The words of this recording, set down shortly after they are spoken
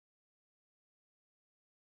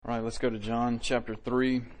All right, let's go to John chapter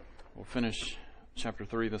 3. We'll finish chapter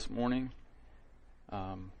 3 this morning.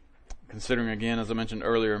 Considering again, as I mentioned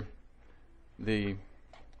earlier, the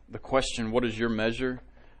question, what is your measure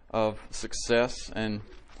of success? And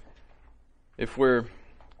if we're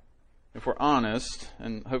honest,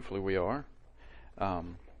 and hopefully we are,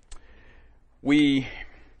 we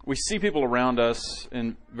see people around us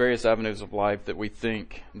in various avenues of life that we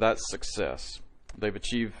think that's success. They've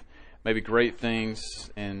achieved maybe great things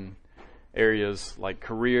in areas like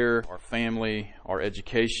career, or family, or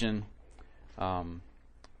education,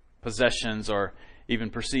 possessions, or even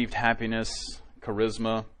perceived happiness,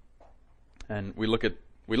 charisma. And we look at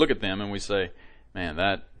them and we say, man,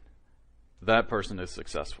 that person is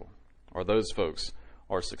successful, or those folks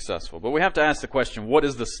are successful. But we have to ask the question, what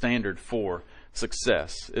is the standard for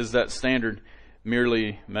success? Is that standard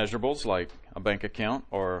merely measurables like a bank account,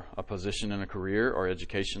 or a position in a career, or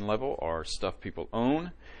education level, or stuff people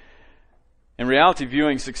own? In reality,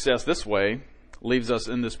 viewing success this way leaves us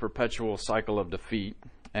in this perpetual cycle of defeat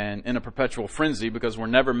and in a perpetual frenzy, because we're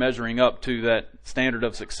never measuring up to that standard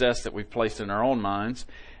of success that we've placed in our own minds,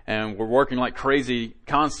 and we're working like crazy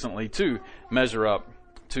constantly to measure up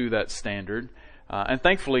to that standard. And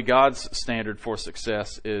thankfully, God's standard for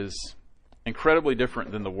success is incredibly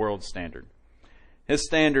different than the world's standard. His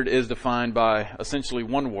standard is defined by essentially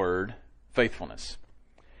one word: faithfulness.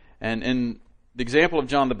 And in the example of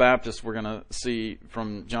John the Baptist we're going to see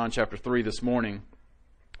from John chapter 3 this morning,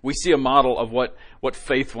 we see a model of what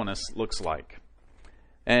faithfulness looks like.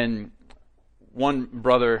 And one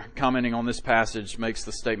brother commenting on this passage makes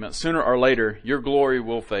the statement, sooner or later your glory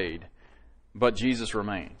will fade, but Jesus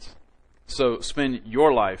remains. So spend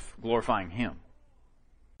your life glorifying Him.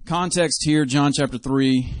 Context here, John chapter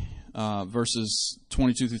 3, verses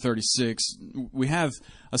 22 through 36, we have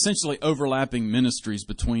essentially overlapping ministries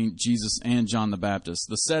between Jesus and John the Baptist.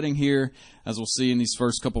 The setting here, as we'll see in these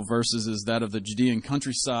first couple verses, is that of the Judean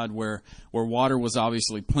countryside where water was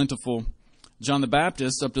obviously plentiful. John the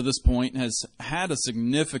Baptist, up to this point, has had a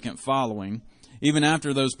significant following, even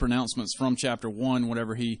after those pronouncements from chapter 1,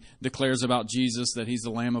 whenever he declares about Jesus that He's the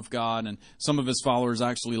Lamb of God, and some of His followers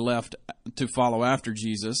actually left to follow after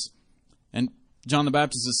Jesus. And John the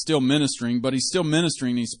Baptist is still ministering, but he's still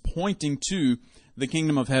ministering. He's pointing to the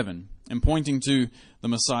kingdom of heaven and pointing to the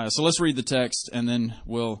Messiah. So let's read the text, and then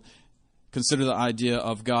we'll consider the idea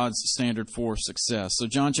of God's standard for success. So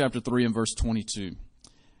John chapter 3 and verse 22.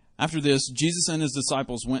 After this, Jesus and His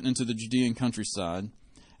disciples went into the Judean countryside,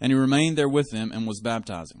 and He remained there with them and was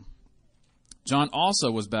baptizing. John also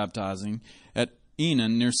was baptizing at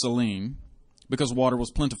Enon near Salim, because water was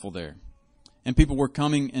plentiful there. And people were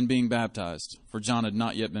coming and being baptized, for John had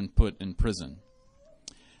not yet been put in prison.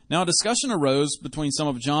 Now a discussion arose between some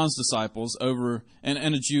of John's disciples and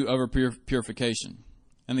a Jew over purification.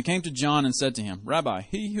 And they came to John and said to him, Rabbi,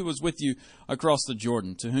 he who was with you across the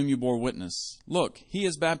Jordan, to whom you bore witness, look, he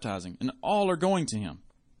is baptizing, and all are going to him.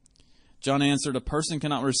 John answered, a person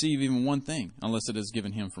cannot receive even one thing, unless it is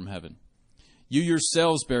given him from heaven. You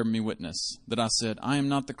yourselves bear me witness, that I said, I am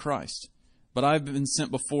not the Christ, but I have been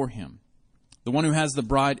sent before him. The one who has the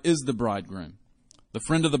bride is the bridegroom. The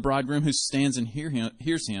friend of the bridegroom who stands and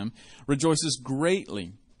hears him rejoices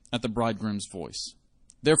greatly at the bridegroom's voice.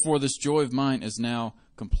 Therefore this joy of mine is now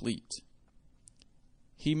complete.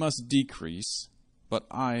 He must decrease, but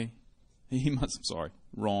he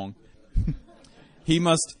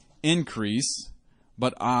must increase,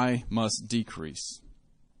 but I must decrease.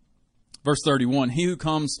 Verse 31, he who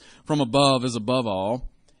comes from above is above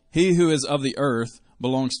all. He who is of the earth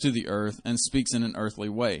belongs to the earth and speaks in an earthly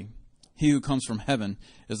way. He who comes from heaven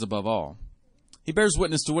is above all. He bears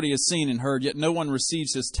witness to what he has seen and heard, yet no one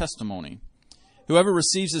receives his testimony. Whoever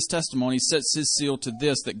receives his testimony sets his seal to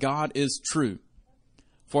this, that God is true.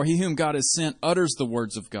 For he whom God has sent utters the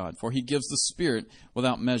words of God, for he gives the Spirit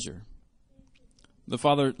without measure. The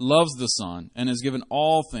Father loves the Son and has given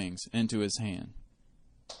all things into His hand.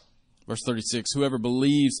 Verse 36, whoever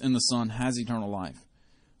believes in the Son has eternal life.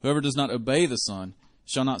 Whoever does not obey the Son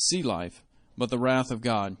shall not see life, but the wrath of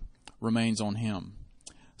God remains on him.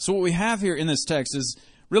 So what we have here in this text is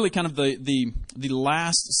really kind of the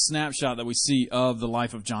last snapshot that we see of the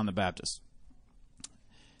life of John the Baptist.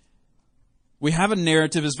 We have a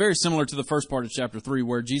narrative that's very similar to the first part of chapter 3,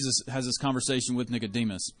 where Jesus has this conversation with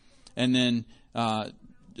Nicodemus. And then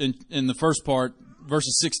in the first part,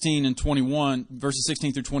 verses 16 through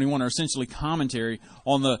 21 are essentially commentary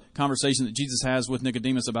on the conversation that Jesus has with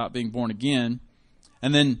Nicodemus about being born again.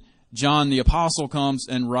 And then John the Apostle comes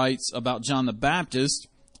and writes about John the Baptist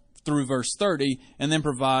through verse 30, and then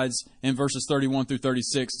provides in verses 31 through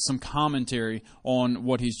 36 some commentary on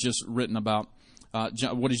what he's just written about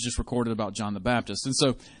what he's just recorded about John the Baptist. And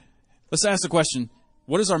so let's ask the question,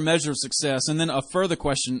 what is our measure of success? And then a further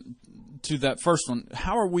question to that first one,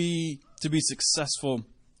 how are we to be successful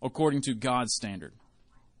according to God's standard?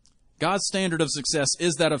 God's standard of success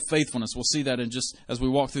is that of faithfulness. We'll see that in just as we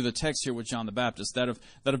walk through the text here with John the Baptist, that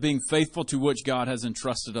of being faithful to which God has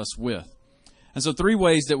entrusted us with. And so 3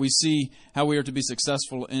 ways that we see how we are to be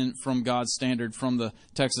successful from God's standard from the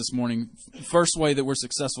text this morning. First way that we're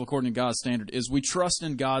successful according to God's standard is we trust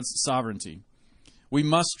in God's sovereignty. We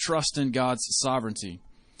must trust in God's sovereignty.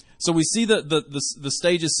 So we see the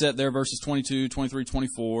stages set there, verses 22, 23,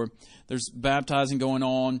 24. There's baptizing going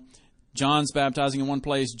on. John's baptizing in one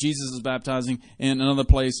place. Jesus is baptizing in another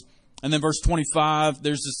place. And then verse 25,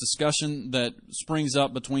 there's this discussion that springs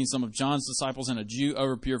up between some of John's disciples and a Jew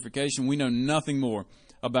over purification. We know nothing more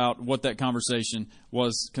about what that conversation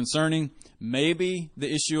was concerning. Maybe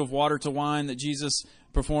the issue of water to wine that Jesus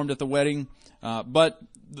performed at the wedding. But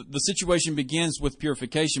the situation begins with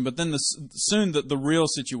purification. But then soon the real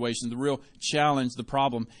situation, the real challenge, the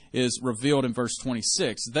problem is revealed in verse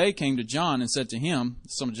 26. They came to John and said to him,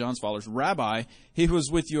 some of John's followers, Rabbi, he who was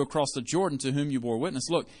with you across the Jordan to whom you bore witness,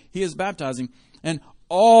 look, he is baptizing and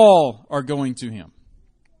all are going to him.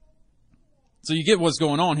 So you get what's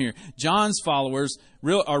going on here. John's followers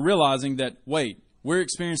are realizing that, wait, we're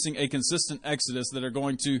experiencing a consistent exodus that are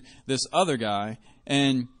going to this other guy.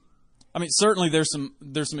 And I mean, certainly there's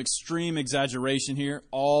some extreme exaggeration here.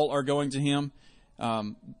 All are going to him.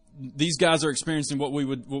 These guys are experiencing what we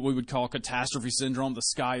would call catastrophe syndrome. The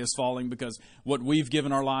sky is falling because what we've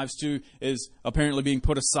given our lives to is apparently being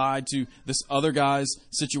put aside to this other guy's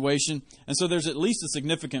situation. And so there's at least a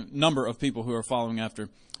significant number of people who are following after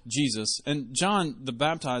Jesus. And John the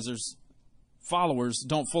Baptizer's followers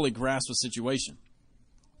don't fully grasp the situation.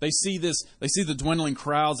 They see the dwindling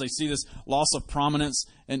crowds, they see this loss of prominence,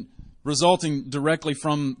 and resulting directly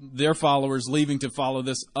from their followers leaving to follow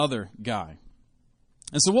this other guy.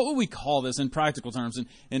 And so what would we call this in practical terms,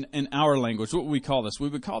 in our language? What would we call this? We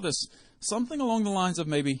would call this something along the lines of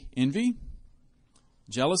maybe envy,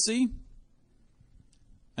 jealousy,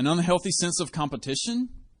 an unhealthy sense of competition,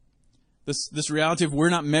 this reality of we're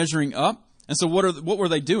not measuring up. And so what were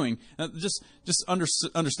they doing? Just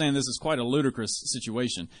understand this is quite a ludicrous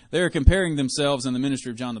situation. They are comparing themselves and the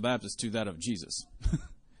ministry of John the Baptist to that of Jesus.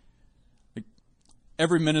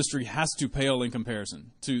 Every ministry has to pale in comparison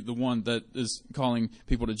to the one that is calling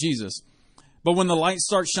people to Jesus. But when the light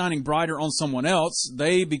starts shining brighter on someone else,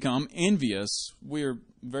 they become envious. We're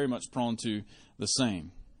very much prone to the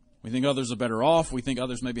same. We think others are better off. We think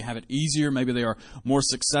others maybe have it easier. Maybe they are more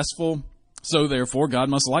successful. So therefore, God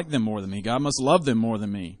must like them more than me. God must love them more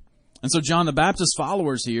than me. And so John the Baptist's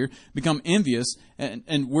followers here become envious,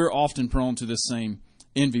 and we're often prone to this same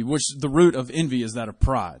envy, which the root of envy is that of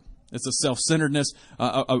pride. It's a self-centeredness,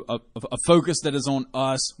 a focus that is on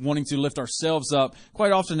us, wanting to lift ourselves up,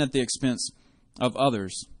 quite often at the expense of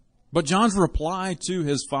others. But John's reply to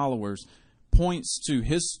his followers points to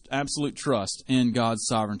his absolute trust in God's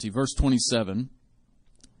sovereignty. Verse 27,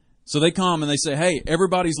 so they come and they say, hey,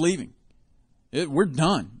 everybody's leaving. We're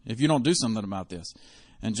done if you don't do something about this.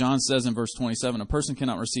 And John says in verse 27, a person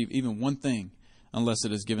cannot receive even one thing unless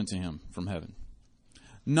it is given to him from heaven.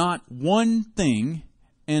 Not one thing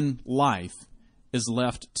in life is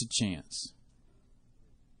left to chance.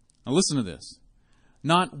 Now listen to this.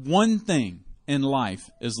 Not one thing in life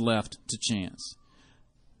is left to chance.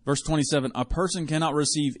 Verse 27, a person cannot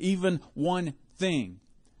receive even one thing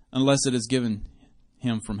unless it is given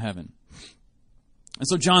him from heaven. And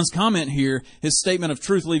so John's comment here, his statement of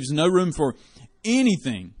truth, leaves no room for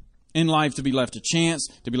anything in life to be left to chance,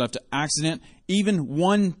 to be left to accident. Even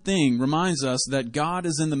one thing reminds us that God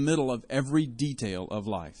is in the middle of every detail of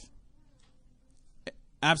life.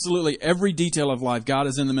 Absolutely every detail of life, God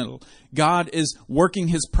is in the middle. God is working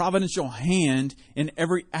His providential hand in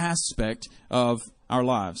every aspect of our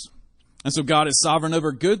lives. And so God is sovereign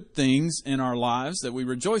over good things in our lives that we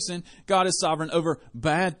rejoice in. God is sovereign over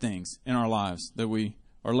bad things in our lives that we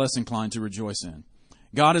are less inclined to rejoice in.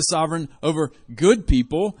 God is sovereign over good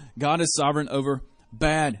people. God is sovereign over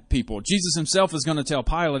bad people. Jesus himself is going to tell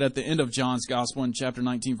Pilate at the end of John's Gospel in chapter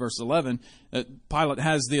 19, verse 11, that Pilate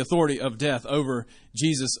has the authority of death over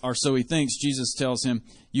Jesus, or so he thinks. Jesus tells him,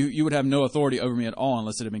 you would have no authority over me at all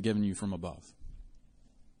unless it had been given you from above.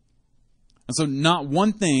 And so not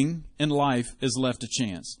one thing in life is left to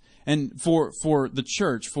chance. And for the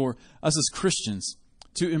church, for us as Christians,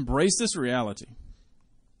 to embrace this reality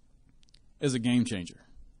is a game changer.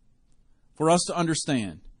 For us to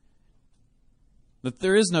understand that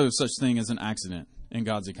there is no such thing as an accident in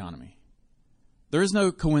God's economy. There is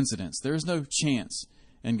no coincidence. There is no chance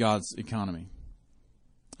in God's economy.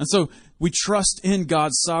 And so we trust in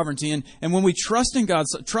God's sovereignty. And when we trust in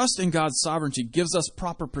God's sovereignty gives us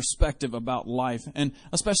proper perspective about life, and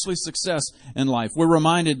especially success in life. We're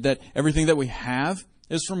reminded that everything that we have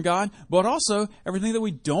is from God, but also everything that we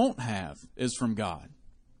don't have is from God.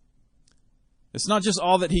 It's not just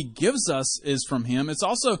all that He gives us is from Him. It's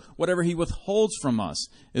also whatever He withholds from us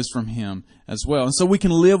is from Him as well. And so we can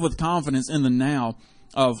live with confidence in the now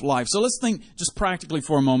of life. So let's think just practically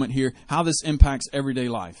for a moment here how this impacts everyday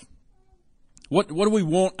life. What do we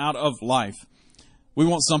want out of life? We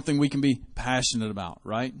want something we can be passionate about,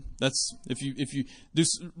 right? That's if you do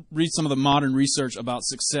read some of the modern research about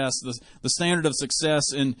success, the standard of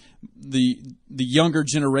success in the younger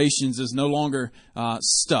generations is no longer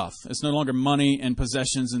stuff. It's no longer money and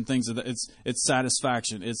possessions and things. It's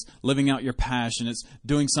satisfaction. It's living out your passion. It's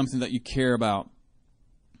doing something that you care about.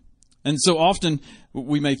 And so often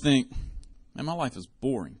we may think, man, my life is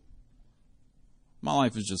boring. My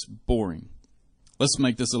life is just boring. Let's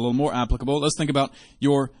make this a little more applicable. Let's think about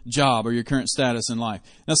your job or your current status in life.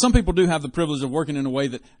 Now, some people do have the privilege of working in a way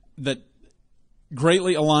that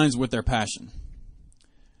greatly aligns with their passion.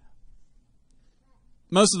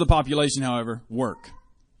 Most of the population, however, work.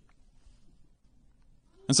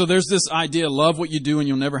 And so there's this idea, love what you do and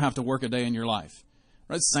you'll never have to work a day in your life.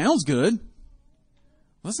 Right? It sounds good.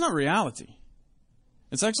 That's not reality.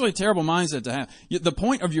 It's actually a terrible mindset to have. The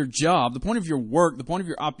point of your job, the point of your work, the point of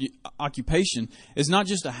your occupation is not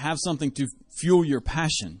just to have something to fuel your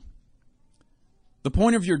passion. The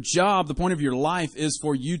point of your job, the point of your life is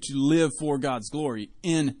for you to live for God's glory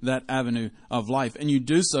in that avenue of life. And you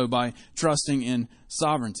do so by trusting in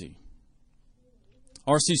sovereignty.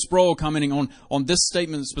 R.C. Sproul, commenting on this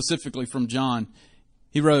statement specifically from John,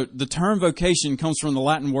 he wrote, "The term vocation comes from the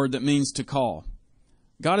Latin word that means to call.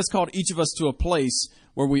 God has called each of us to a place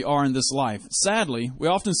where we are in this life. Sadly, we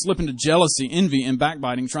often slip into jealousy, envy, and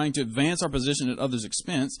backbiting, trying to advance our position at others'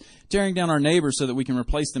 expense, tearing down our neighbors so that we can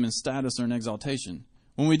replace them in status or in exaltation.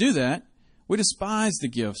 When we do that, we despise the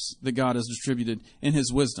gifts that God has distributed in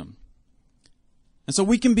His wisdom. And so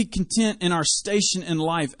we can be content in our station in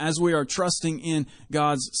life as we are trusting in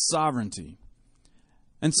God's sovereignty.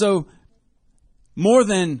 And so, more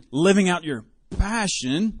than living out your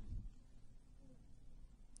passion,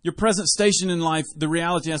 your present station in life, the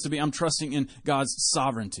reality has to be I'm trusting in God's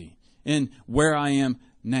sovereignty, in where I am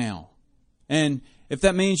now. And if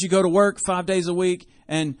that means you go to work 5 days a week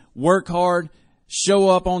and work hard, show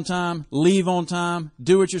up on time, leave on time,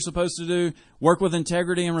 do what you're supposed to do, work with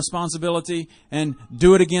integrity and responsibility, and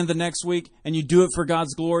do it again the next week, and you do it for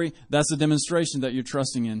God's glory, that's a demonstration that you're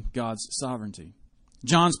trusting in God's sovereignty.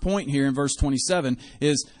 John's point here in verse 27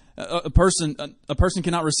 is a person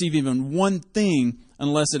cannot receive even one thing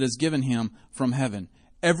unless it is given him from heaven.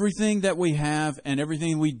 Everything that we have and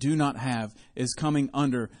everything we do not have is coming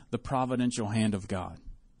under the providential hand of God.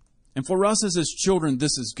 And for us as His children,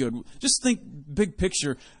 this is good. Just think big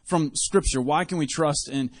picture from Scripture. Why can we trust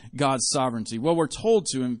in God's sovereignty? Well, we're told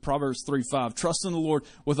to in Proverbs 3:5, trust in the Lord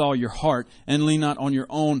with all your heart and lean not on your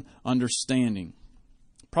own understanding.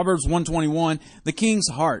 Proverbs 1:21, the king's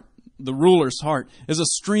heart, the ruler's heart, is a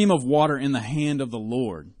stream of water in the hand of the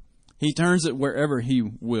Lord. He turns it wherever He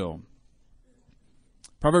will.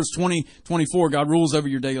 Proverbs 20:24, God rules over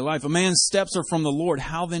your daily life. A man's steps are from the Lord.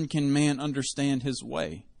 How then can man understand his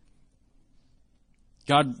way?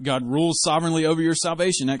 God rules sovereignly over your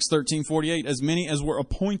salvation. Acts 13:48, as many as were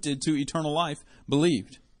appointed to eternal life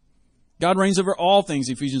believed. God reigns over all things,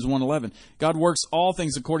 Ephesians 1:11. God works all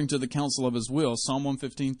things according to the counsel of His will, Psalm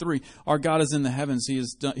 115:3. Our God is in the heavens.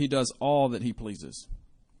 He does all that He pleases.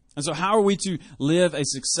 And so how are we to live a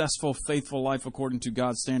successful, faithful life according to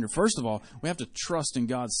God's standard? First of all, we have to trust in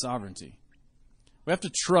God's sovereignty. We have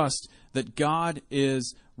to trust that God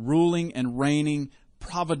is ruling and reigning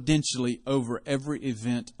providentially over every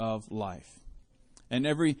event of life and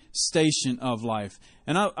every station of life.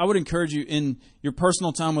 And I would encourage you in your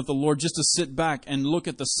personal time with the Lord just to sit back and look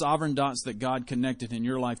at the sovereign dots that God connected in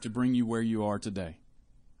your life to bring you where you are today.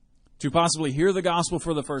 To possibly hear the gospel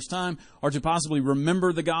for the first time, or to possibly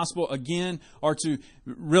remember the gospel again, or to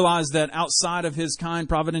realize that outside of His kind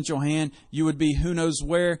providential hand, you would be who knows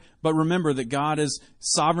where. But remember that God is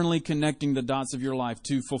sovereignly connecting the dots of your life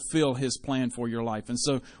to fulfill His plan for your life. And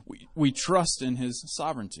so we trust in His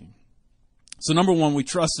sovereignty. So number one, we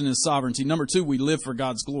trust in His sovereignty. Number two, we live for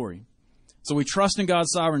God's glory. So we trust in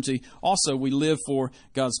God's sovereignty. Also, we live for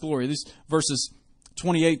God's glory. These verses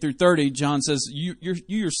 28 through 30, John says, you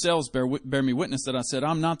yourselves bear me witness that I said,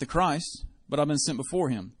 I'm not the Christ, but I've been sent before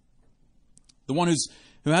Him. The one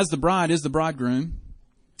who has the bride is the bridegroom.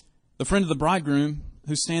 The friend of the bridegroom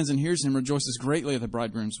who stands and hears him rejoices greatly at the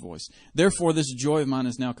bridegroom's voice. Therefore, this joy of mine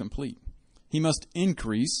is now complete. He must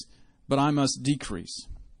increase, but I must decrease.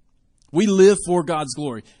 We live for God's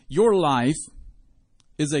glory. Your life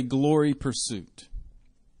is a glory pursuit.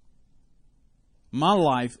 My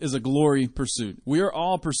life is a glory pursuit. We are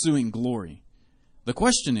all pursuing glory. The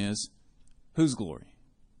question is, whose glory?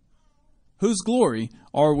 Whose glory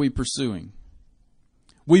are we pursuing?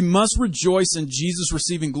 We must rejoice in Jesus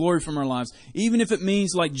receiving glory from our lives, even if it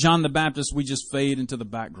means, like John the Baptist, we just fade into the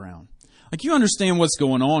background. Like, you understand what's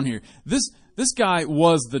going on here. This guy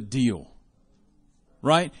was the deal,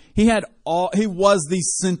 right? He was the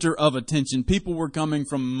center of attention. People were coming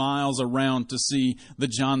from miles around to see the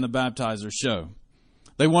John the Baptizer show.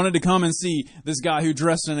 They wanted to come and see this guy who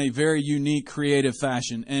dressed in a very unique, creative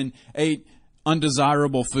fashion and ate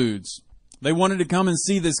undesirable foods. They wanted to come and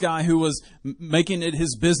see this guy who was making it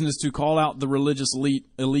his business to call out the religious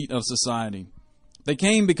elite of society. They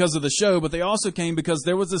came because of the show, but they also came because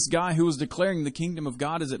there was this guy who was declaring the kingdom of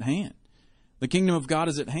God is at hand. The kingdom of God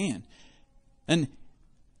is at hand. And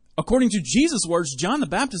according to Jesus' words, John the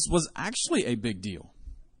Baptist was actually a big deal.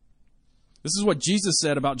 This is what Jesus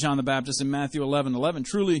said about John the Baptist in Matthew 11:11.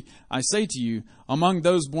 Truly, I say to you, among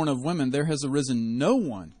those born of women, there has arisen no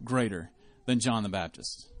one greater than John the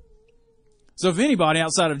Baptist. So if anybody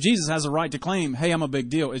outside of Jesus has a right to claim, hey, I'm a big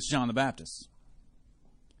deal, it's John the Baptist.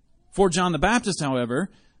 For John the Baptist, however,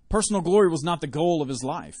 personal glory was not the goal of his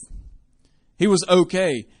life. He was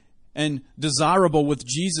okay and desirable with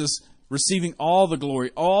Jesus receiving all the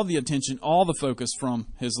glory, all the attention, all the focus from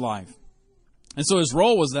his life. And so his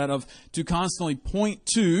role was that of to constantly point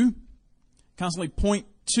to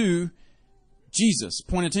Jesus,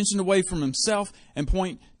 point attention away from himself and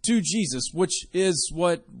point to Jesus, which is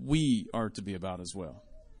what we are to be about as well.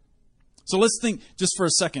 So let's think just for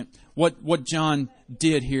a second what John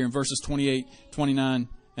did here in verses 28, 29,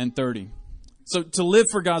 and 30. So to live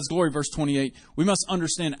for God's glory, verse 28, we must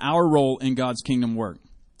understand our role in God's kingdom work.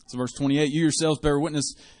 So verse 28, you yourselves bear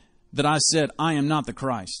witness that I said, I am not the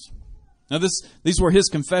Christ. Now these were his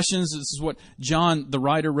confessions. This is what John, the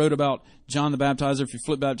writer, wrote about John the Baptizer. If you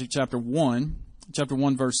flip back to chapter 1,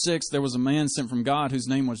 verse 6, there was a man sent from God whose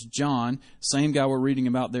name was John, same guy we're reading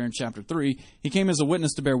about there in chapter 3. He came as a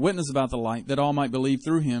witness to bear witness about the light, that all might believe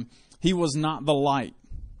through him. He was not the light,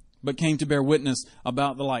 but came to bear witness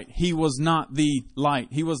about the light. He was not the light.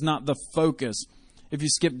 He was not the focus. If you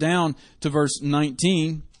skip down to verse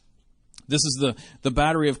 19, this is the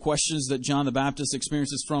battery of questions that John the Baptist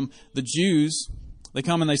experiences from the Jews. They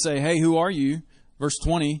come and they say, hey, who are you? Verse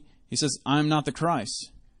 20, he says, I am not the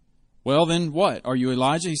Christ. Well, then what? Are you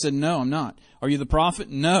Elijah? He said, no, I'm not. Are you the prophet?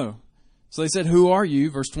 No. So they said, who are you?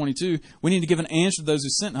 Verse 22, we need to give an answer to those who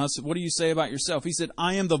sent us. What do you say about yourself? He said,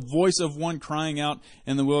 I am the voice of one crying out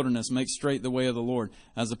in the wilderness, make straight the way of the Lord,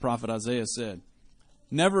 as the prophet Isaiah said.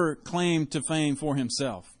 Never claimed to fame for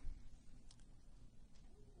himself.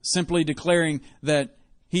 Simply declaring that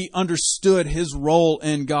he understood his role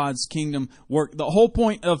in God's kingdom work. The whole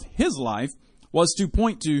point of his life was to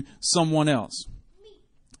point to someone else.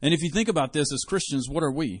 And if you think about this as Christians, what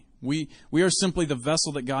are we? We are simply the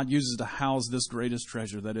vessel that God uses to house this greatest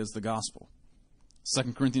treasure, that is the gospel.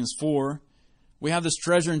 2 Corinthians 4, we have this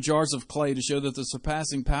treasure in jars of clay to show that the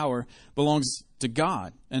surpassing power belongs to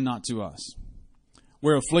God and not to us.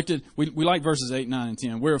 We're afflicted. We like verses 8, 9, and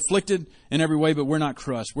 10. We're afflicted in every way, but we're not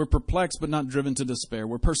crushed. We're perplexed, but not driven to despair.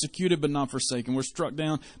 We're persecuted, but not forsaken. We're struck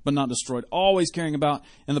down, but not destroyed. Always carrying about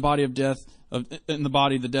in the body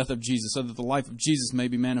the death of Jesus, so that the life of Jesus may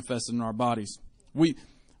be manifested in our bodies. We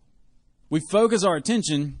focus our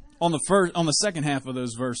attention on the second half of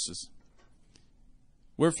those verses.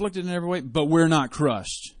 We're afflicted in every way, but we're not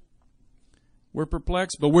crushed. We're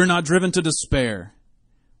perplexed, but we're not driven to despair.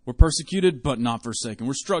 We're persecuted, but not forsaken.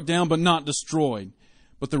 We're struck down, but not destroyed.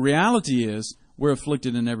 But the reality is, we're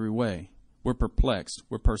afflicted in every way. We're perplexed.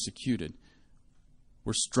 We're persecuted.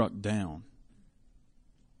 We're struck down.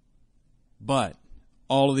 But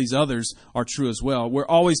all of these others are true as well. We're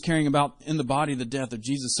always carrying about in the body the death of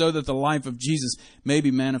Jesus, so that the life of Jesus may be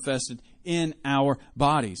manifested in our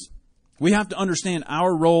bodies. We have to understand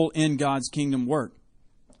our role in God's kingdom work.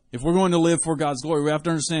 If we're going to live for God's glory, we have to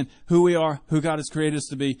understand who we are, who God has created us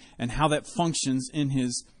to be, and how that functions in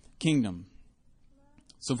His kingdom.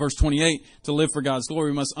 So verse 28, to live for God's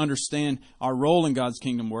glory, we must understand our role in God's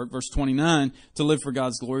kingdom work. Verse 29, to live for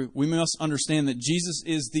God's glory, we must understand that Jesus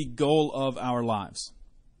is the goal of our lives.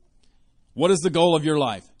 What is the goal of your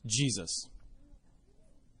life? Jesus.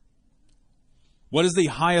 What is the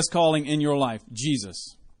highest calling in your life?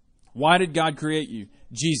 Jesus. Why did God create you?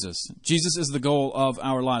 Jesus. Jesus is the goal of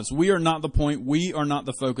our lives. We are not the point. We are not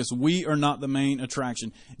the focus. We are not the main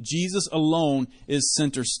attraction. Jesus alone is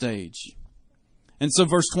center stage. And so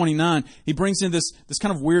verse 29, he brings in this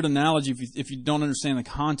kind of weird analogy if you don't understand the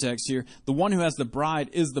context here. The one who has the bride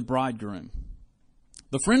is the bridegroom.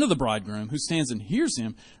 The friend of the bridegroom who stands and hears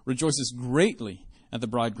him rejoices greatly at the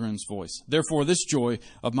bridegroom's voice. Therefore, this joy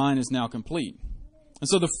of mine is now complete. And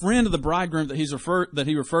so the friend of the bridegroom that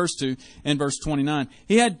he refers to in verse 29,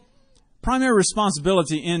 he had primary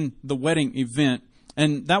responsibility in the wedding event,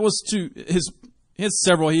 and that was he had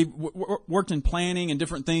several. He worked in planning and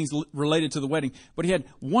different things related to the wedding, but he had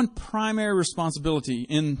one primary responsibility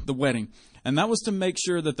in the wedding, and that was to make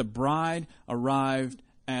sure that the bride arrived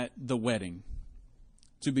at the wedding,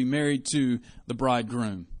 to be married to the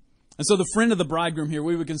bridegroom. And so the friend of the bridegroom here,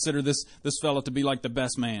 we would consider this fellow to be like the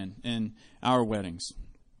best man in our weddings.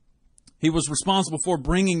 He was responsible for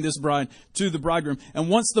bringing this bride to the bridegroom. And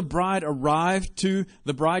once the bride arrived to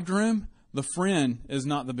the bridegroom, the friend is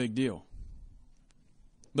not the big deal.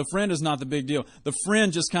 The friend is not the big deal. The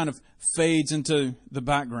friend just kind of fades into the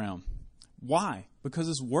background. Why? Because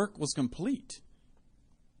his work was complete.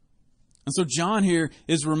 And so John here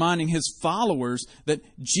is reminding his followers that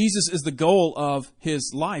Jesus is the goal of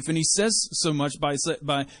his life. And he says so much by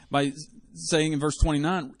saying in verse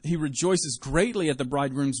 29, he rejoices greatly at the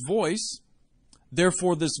bridegroom's voice.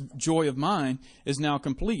 Therefore, this joy of mine is now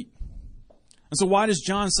complete. And so why does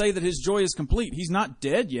John say that his joy is complete? He's not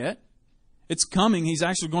dead yet. It's coming. He's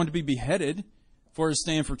actually going to be beheaded for his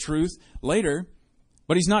stand for truth later.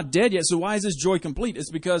 But he's not dead yet, so why is his joy complete?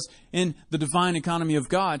 It's because in the divine economy of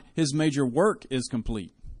God, his major work is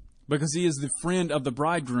complete. Because he is the friend of the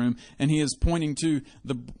bridegroom, and he is pointing to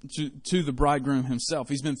the bridegroom himself.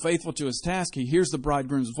 He's been faithful to his task. He hears the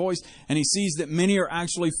bridegroom's voice, and he sees that many are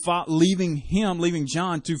actually leaving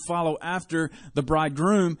John to follow after the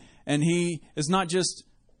bridegroom. And he is not just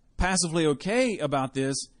passively okay about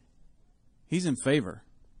this, he's in favor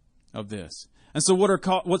of this. And so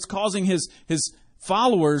what's causing his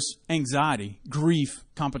followers' anxiety, grief,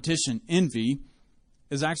 competition, envy,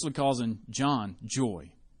 is actually causing John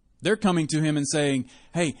joy. They're coming to him and saying,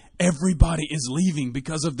 hey, everybody is leaving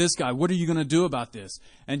because of this guy. What are you going to do about this?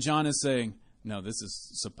 And John is saying, no, this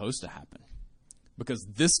is supposed to happen because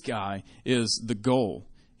this guy is the goal.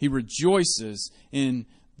 He rejoices in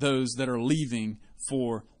those that are leaving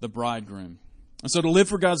for the bridegroom. And so to live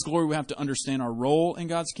for God's glory, we have to understand our role in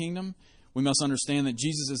God's kingdom. We must understand that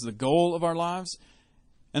Jesus is the goal of our lives.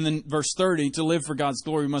 And then verse 30, to live for God's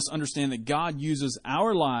glory, we must understand that God uses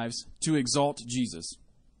our lives to exalt Jesus.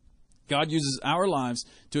 God uses our lives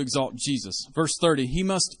to exalt Jesus. Verse 30, he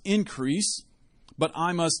must increase, but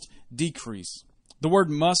I must decrease. The word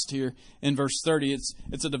must here in verse 30,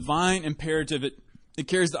 it's a divine imperative. It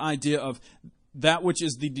carries the idea of that which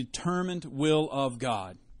is the determined will of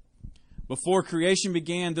God. Before creation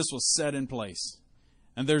began, this was set in place.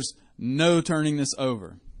 And there's no turning this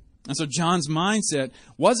over. And so John's mindset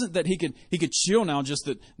wasn't that he could chill now just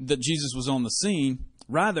that Jesus was on the scene.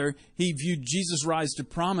 Rather, he viewed Jesus' rise to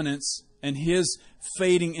prominence and his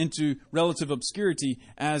fading into relative obscurity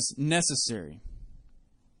as necessary.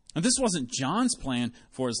 And this wasn't John's plan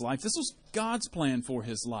for his life. This was God's plan for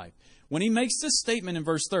his life. When he makes this statement in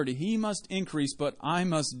verse 30, he must increase, but I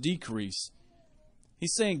must decrease.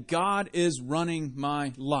 He's saying God is running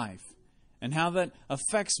my life. And how that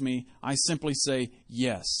affects me, I simply say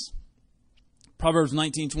yes. Proverbs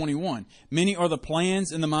 19:21. Many are the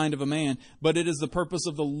plans in the mind of a man, but it is the purpose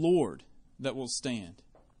of the Lord that will stand.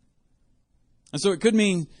 And so it could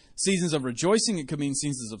mean seasons of rejoicing. It could mean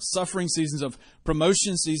seasons of suffering, seasons of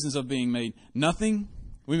promotion, seasons of being made nothing.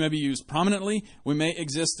 We may be used prominently. We may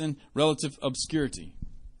exist in relative obscurity.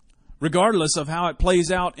 Regardless of how it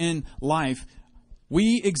plays out in life,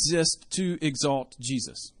 we exist to exalt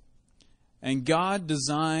Jesus. And God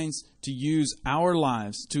designs to use our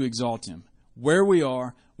lives to exalt Him, where we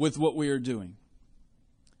are, with what we are doing.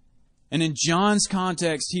 And in John's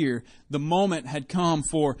context here, the moment had come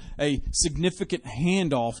for a significant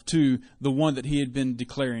handoff to the one that he had been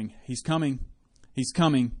declaring. He's coming, He's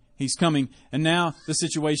coming, He's coming. And now the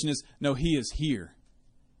situation is, no, He is here.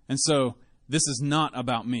 And so this is not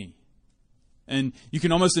about me. And you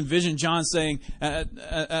can almost envision John saying at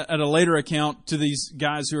a later account to these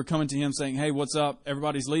guys who are coming to him saying, hey, what's up?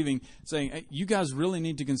 Everybody's leaving. Saying, hey, you guys really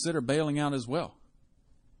need to consider bailing out as well.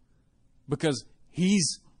 Because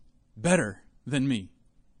He's better than me.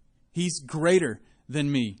 He's greater than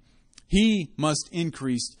me. He must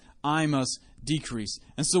increase. I must decrease.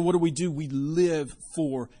 And so what do? We live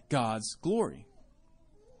for God's glory.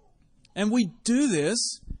 And we do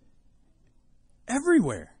this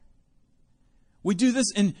everywhere. We do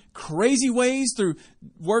this in crazy ways through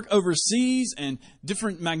work overseas and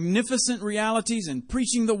different magnificent realities and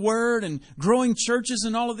preaching the Word and growing churches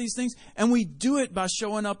and all of these things. And we do it by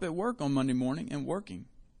showing up at work on Monday morning and working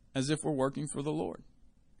as if we're working for the Lord.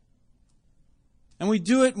 And we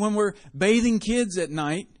do it when we're bathing kids at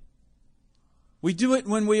night. We do it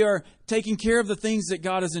when we are taking care of the things that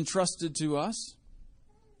God has entrusted to us.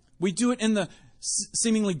 We do it in the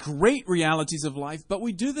seemingly great realities of life, but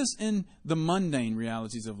we do this in the mundane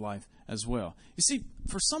realities of life as well. You see,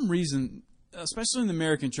 for some reason, especially in the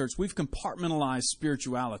American church, we've compartmentalized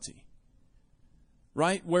spirituality,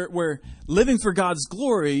 right? Where living for God's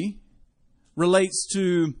glory relates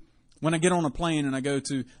to when I get on a plane and I go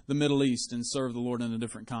to the Middle East and serve the Lord in a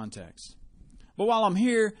different context. But while I'm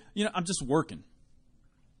here, I'm just working.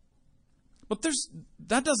 But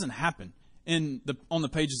that doesn't happen on the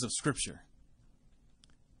pages of Scripture.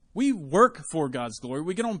 We work for God's glory.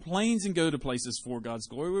 We get on planes and go to places for God's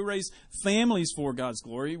glory. We raise families for God's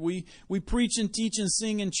glory. We preach and teach and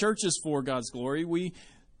sing in churches for God's glory. We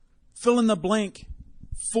fill in the blank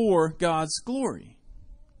for God's glory.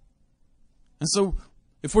 And so,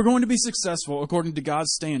 if we're going to be successful according to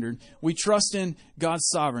God's standard, we trust in God's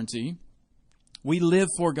sovereignty. We live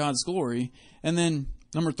for God's glory. And then,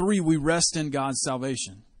 number 3, we rest in God's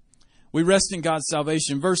salvation. We rest in God's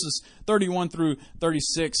salvation. Verses 31 through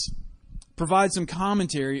 36 provide some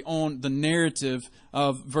commentary on the narrative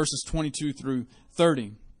of verses 22 through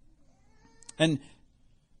 30. And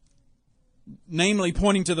namely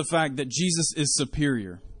pointing to the fact that Jesus is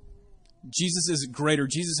superior. Jesus is greater.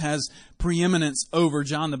 Jesus has preeminence over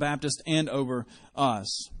John the Baptist and over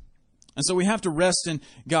us. And so we have to rest in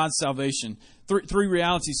God's salvation. Three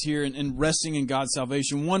realities here in resting in God's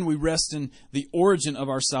salvation. One, we rest in the origin of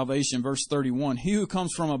our salvation. Verse 31, He who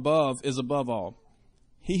comes from above is above all.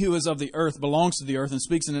 He who is of the earth belongs to the earth and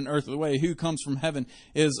speaks in an earthly way. He who comes from heaven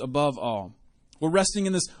is above all. We're resting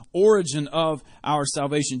in this origin of our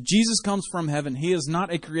salvation. Jesus comes from heaven. He is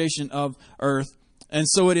not a creation of earth. And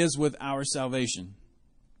so it is with our salvation.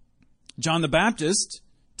 John the Baptist,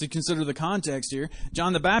 to consider the context here,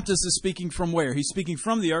 John the Baptist is speaking from where? He's speaking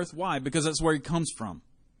from the earth. Why? Because that's where he comes from.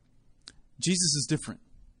 Jesus is different.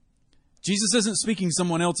 Jesus isn't speaking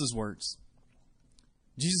someone else's words.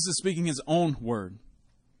 Jesus is speaking His own word.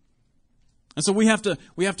 And so we have to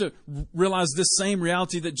realize this same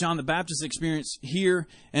reality that John the Baptist experienced here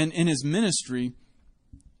and in his ministry.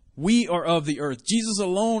 We are of the earth. Jesus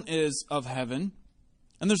alone is of heaven.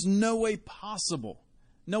 And there's no way possible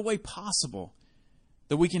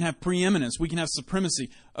that we can have preeminence, we can have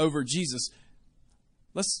supremacy over Jesus.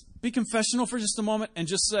 Let's be confessional for just a moment and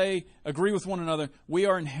just say, agree with one another, we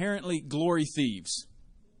are inherently glory thieves.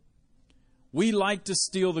 We like to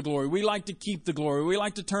steal the glory. We like to keep the glory. We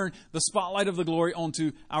like to turn the spotlight of the glory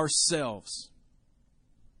onto ourselves.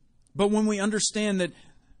 But when we understand that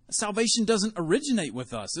salvation doesn't originate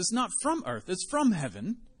with us, it's not from earth, it's from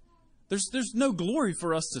heaven, there's no glory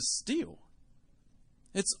for us to steal.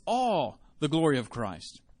 It's all the glory of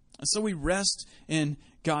Christ. And so we rest in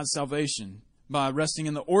God's salvation by resting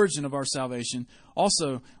in the origin of our salvation.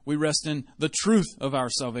 Also, we rest in the truth of our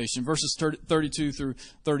salvation. Verses 32 through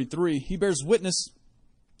 33. He bears witness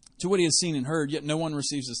to what he has seen and heard, yet no one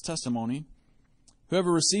receives his testimony.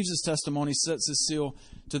 Whoever receives his testimony sets his seal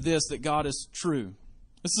to this, that God is true.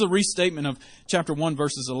 This is a restatement of chapter 1,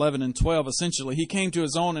 verses 11 and 12, essentially. He came to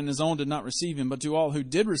his own, and his own did not receive him. But to all who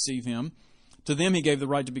did receive him, to them he gave the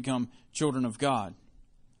right to become children of God.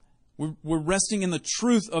 We're resting in the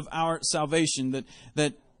truth of our salvation,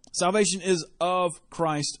 that salvation is of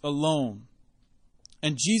Christ alone.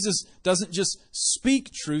 And Jesus doesn't just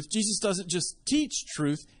speak truth. Jesus doesn't just teach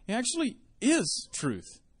truth. He actually is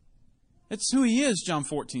truth. It's who He is, John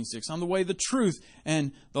 14:6. I'm the way, the truth,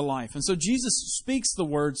 and the life. And so Jesus speaks the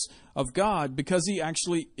words of God because He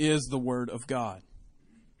actually is the Word of God.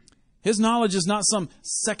 His knowledge is not some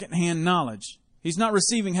secondhand knowledge. He's not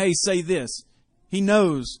receiving, hey, say this. He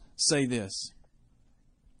knows, say this.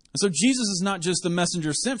 And so Jesus is not just the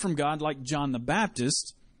messenger sent from God like John the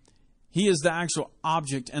Baptist. He is the actual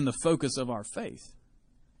object and the focus of our faith.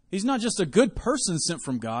 He's not just a good person sent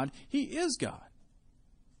from God. He is God.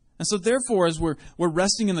 And so therefore, as we're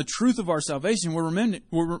resting in the truth of our salvation,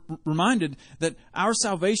 we're reminded that our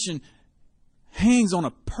salvation hangs on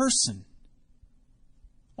a person,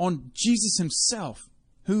 on Jesus Himself,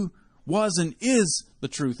 who was and is the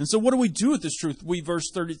truth. And so what do we do with this truth?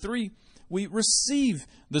 Verse 33, we receive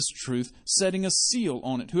this truth, setting a seal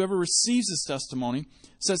on it. Whoever receives His testimony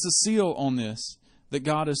sets a seal on this,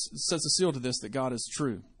 sets a seal to this, that God is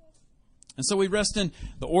true. And so we rest in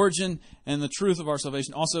the origin and the truth of our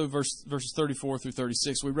salvation. Also, verses 34 through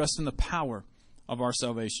 36, we rest in the power of our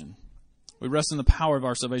salvation. We rest in the power of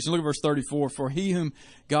our salvation. Look at verse 34. For he whom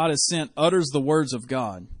God has sent utters the words of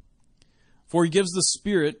God. For he gives the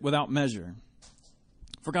Spirit without measure.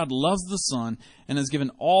 For God loves the Son and has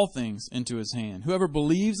given all things into his hand. Whoever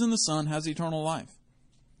believes in the Son has eternal life.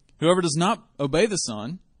 Whoever does not obey the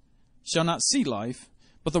Son shall not see life,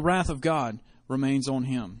 but the wrath of God remains on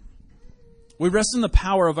him. We rest in the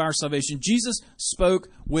power of our salvation. Jesus spoke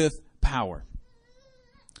with power.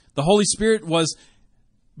 The Holy Spirit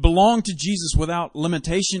belonged to Jesus without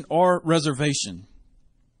limitation or reservation.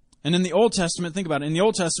 And in the Old Testament, think about it, in the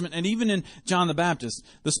Old Testament and even in John the Baptist,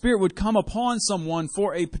 the Spirit would come upon someone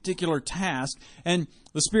for a particular task, and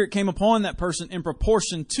the Spirit came upon that person in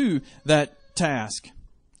proportion to that task.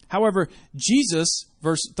 However, Jesus,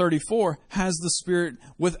 verse 34, has the Spirit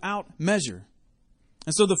without measure.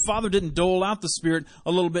 And so the Father didn't dole out the Spirit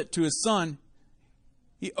a little bit to His Son.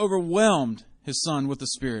 He overwhelmed His Son with the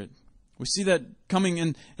Spirit. We see that coming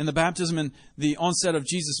in the baptism and the onset of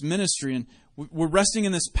Jesus' ministry. And we're resting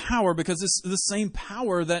in this power because it's the same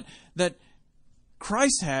power that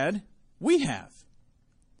Christ had, we have,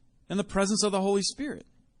 in the presence of the Holy Spirit.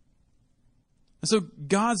 And so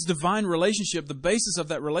God's divine relationship, the basis of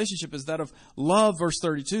that relationship is that of love, verse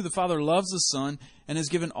 32. The Father loves the Son and has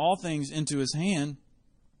given all things into His hand.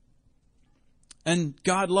 And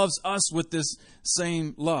God loves us with this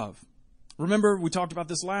same love. Remember, we talked about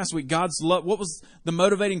this last week. God's love. What was the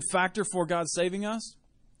motivating factor for God saving us?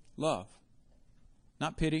 Love.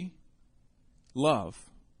 Not pity. Love.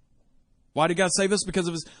 Why did God save us? Because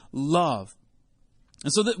of His love.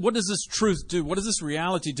 And so what does this truth do? What does this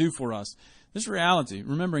reality do for us? This reality,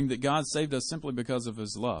 remembering that God saved us simply because of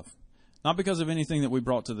His love. Not because of anything that we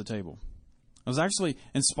brought to the table. It was actually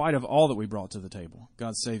in spite of all that we brought to the table.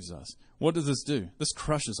 God saves us. What does this do? This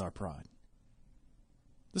crushes our pride.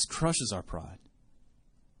 This crushes our pride.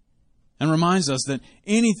 And reminds us that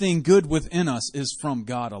anything good within us is from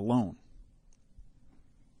God alone.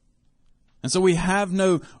 And so we have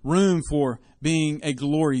no room for being a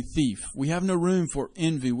glory thief. We have no room for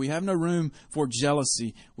envy. We have no room for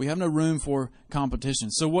jealousy. We have no room for competition.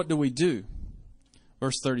 So what do?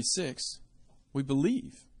 Verse 36, we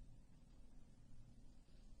believe.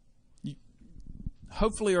 You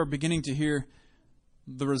hopefully are beginning to hear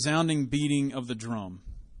the resounding beating of the drum.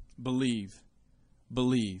 Believe,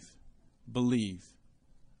 believe, believe.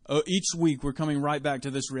 Each week we're coming right back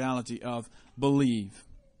to this reality of believe.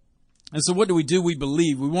 And so what do? We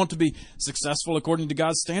believe. We want to be successful according to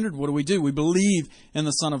God's standard. What do? We believe in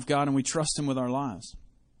the Son of God and we trust Him with our lives.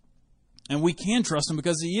 And we can trust Him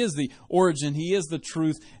because He is the origin, He is the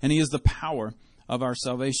truth, and He is the power of our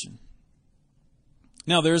salvation.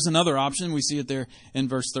 Now there is another option. We see it there in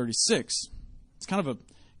verse 36. It's kind of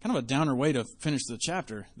a downer way to finish the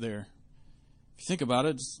chapter there. If you think about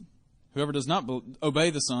it, whoever does not obey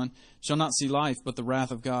the Son shall not see life, but the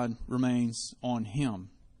wrath of God remains on him.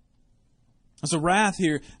 And so wrath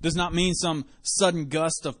here does not mean some sudden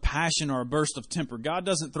gust of passion or a burst of temper. God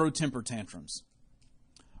doesn't throw temper tantrums.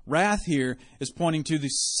 Wrath here is pointing to the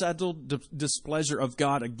settled displeasure of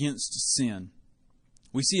God against sin.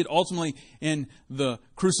 We see it ultimately in the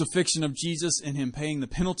crucifixion of Jesus and Him paying the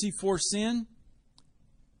penalty for sin.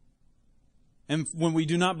 And when we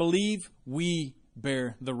do not believe, we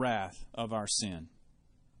bear the wrath of our sin.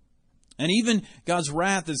 And even God's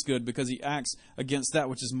wrath is good because He acts against that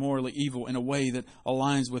which is morally evil in a way that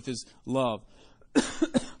aligns with His love.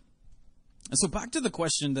 And so back to the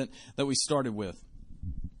question that we started with.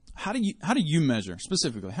 How do you measure,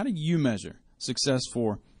 specifically, how do you measure success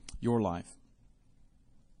for your life?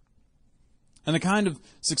 And the kind of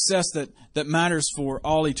success that matters for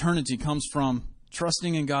all eternity comes from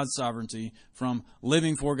trusting in God's sovereignty, from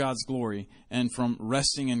living for God's glory, and from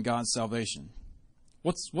resting in God's salvation.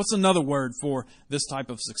 What's another word for this type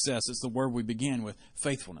of success? It's the word we began with,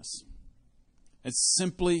 faithfulness. It's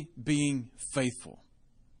simply being faithful.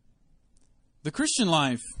 The Christian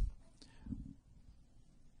life,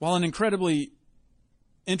 while an incredibly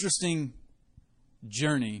interesting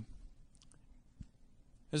journey,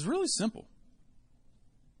 is really simple.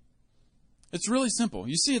 It's really simple.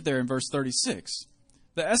 You see it there in verse 36.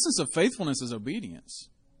 The essence of faithfulness is obedience.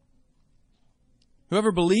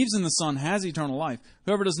 Whoever believes in the Son has eternal life.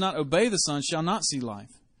 Whoever does not obey the Son shall not see life,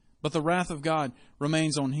 but the wrath of God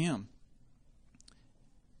remains on him.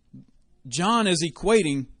 John is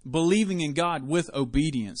equating believing in God with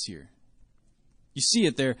obedience here. You see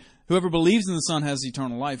it there. Whoever believes in the Son has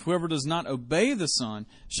eternal life. Whoever does not obey the Son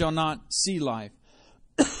shall not see life,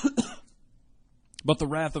 but the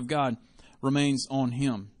wrath of God remains on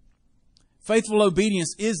him. Faithful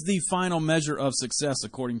obedience is the final measure of success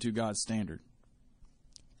according to God's standard.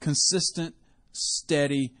 Consistent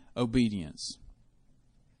steady obedience.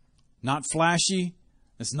 Not flashy,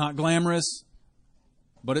 it's not glamorous,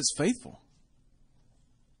 but it's faithful.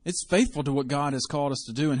 It's faithful to what God has called us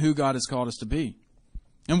to do and who God has called us to be.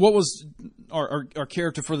 And what was our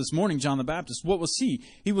character for this morning, John the Baptist? What was he?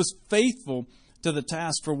 He was faithful to the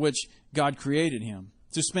task for which God created him,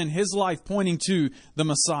 to spend his life pointing to the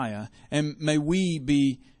Messiah. And may we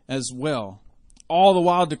be as well. All the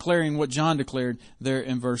while declaring what John declared there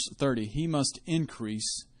in verse 30. He must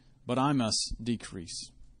increase, but I must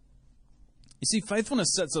decrease. You see,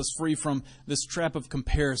 faithfulness sets us free from this trap of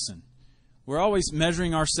comparison. We're always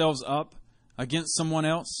measuring ourselves up against someone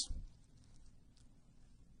else.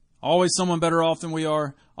 Always someone better off than we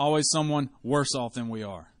are. Always someone worse off than we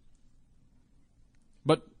are.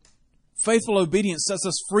 But faithful obedience sets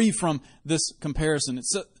us free from this comparison. It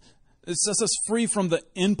sets us free from the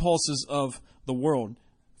impulses of the world.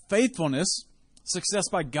 Faithfulness, success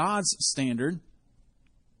by God's standard,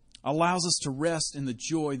 allows us to rest in the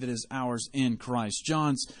joy that is ours in Christ.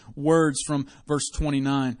 John's words from verse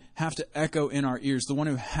 29 have to echo in our ears. The one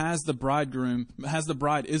who has the bride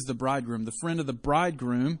is the bridegroom. The friend of the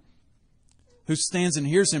bridegroom who stands and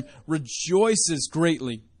hears him rejoices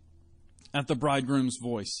greatly at the bridegroom's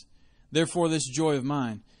voice. Therefore, this joy of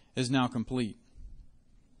mine is now complete.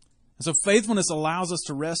 And so faithfulness allows us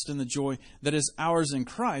to rest in the joy that is ours in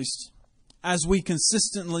Christ as we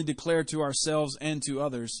consistently declare to ourselves and to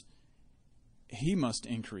others, He must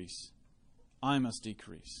increase, I must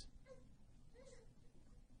decrease.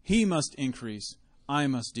 He must increase, I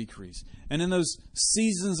must decrease. And in those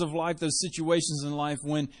seasons of life, those situations in life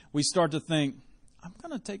when we start to think, I'm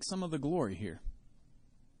going to take some of the glory here.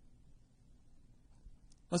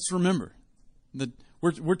 Let's remember that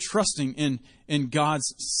we're trusting in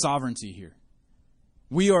God's sovereignty here.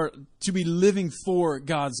 We are to be living for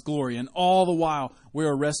God's glory, and all the while we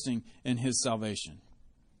are resting in His salvation.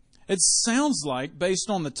 It sounds like, based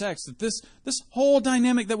on the text, that this whole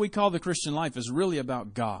dynamic that we call the Christian life is really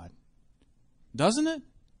about God. Doesn't it?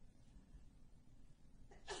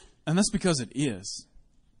 And that's because it is.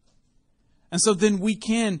 And so then we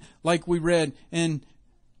can, like we read in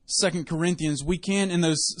 2 Corinthians, we can, in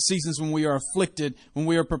those seasons when we are afflicted, when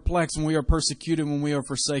we are perplexed, when we are persecuted, when we are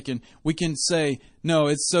forsaken, we can say, no,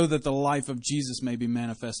 it's so that the life of Jesus may be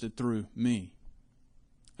manifested through me.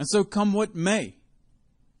 And so come what may,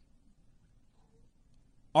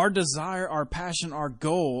 our desire, our passion, our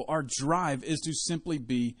goal, our drive is to simply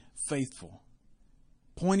be faithful,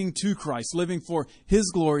 pointing to Christ, living for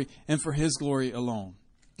His glory and for His glory alone.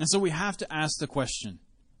 And so we have to ask the question,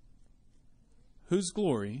 whose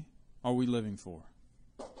glory are we living for?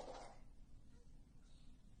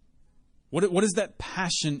 What is that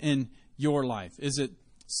passion in your life? Is it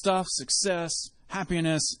stuff, success,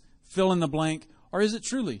 happiness, fill in the blank, or is it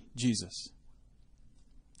truly Jesus?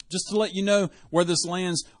 Just to let you know where this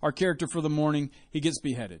lands our character for the morning, he gets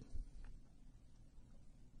beheaded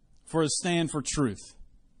for his stand for truth.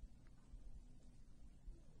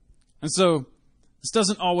 And so this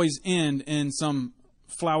doesn't always end in some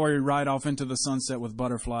flowery ride off into the sunset with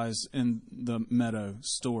butterflies in the meadow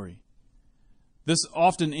story. This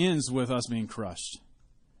often ends with us being crushed,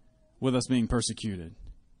 with us being persecuted,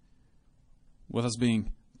 with us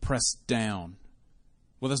being pressed down,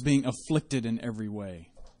 with us being afflicted in every way,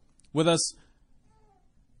 with us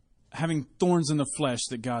having thorns in the flesh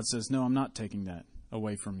that God says, no, I'm not taking that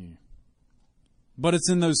away from you. But it's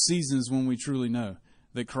in those seasons when we truly know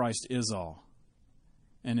that Christ is all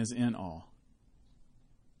and is in all.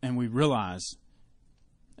 And we realize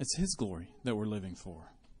it's His glory that we're living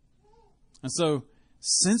for. And so,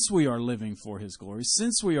 since we are living for His glory,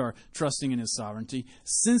 since we are trusting in His sovereignty,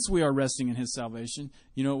 since we are resting in His salvation,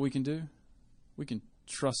 you know what we can do? We can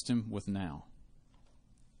trust Him with now.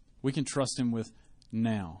 We can trust Him with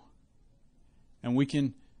now. And we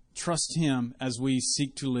can trust Him as we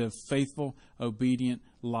seek to live faithful, obedient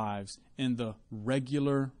lives in the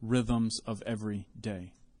regular rhythms of every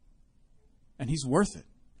day. And He's worth it.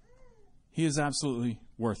 He is absolutely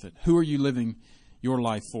worth it. Who are you living your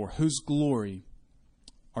life for? Whose glory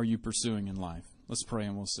are you pursuing in life? Let's pray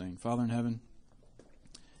and we'll sing. Father in heaven,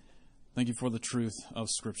 thank you for the truth of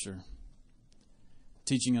Scripture,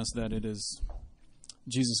 teaching us that it is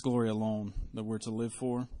Jesus' glory alone that we're to live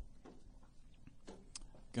for.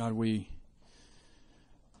 God, we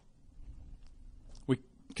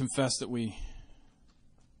confess that we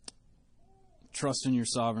trust in your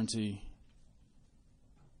sovereignty.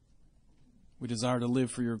 We desire to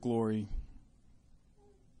live for your glory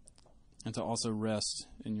and to also rest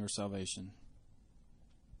in your salvation.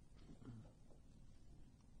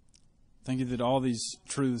 Thank you that all these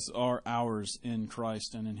truths are ours in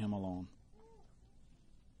Christ and in Him alone.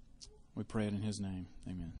 We pray it in His name.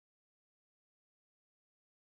 Amen.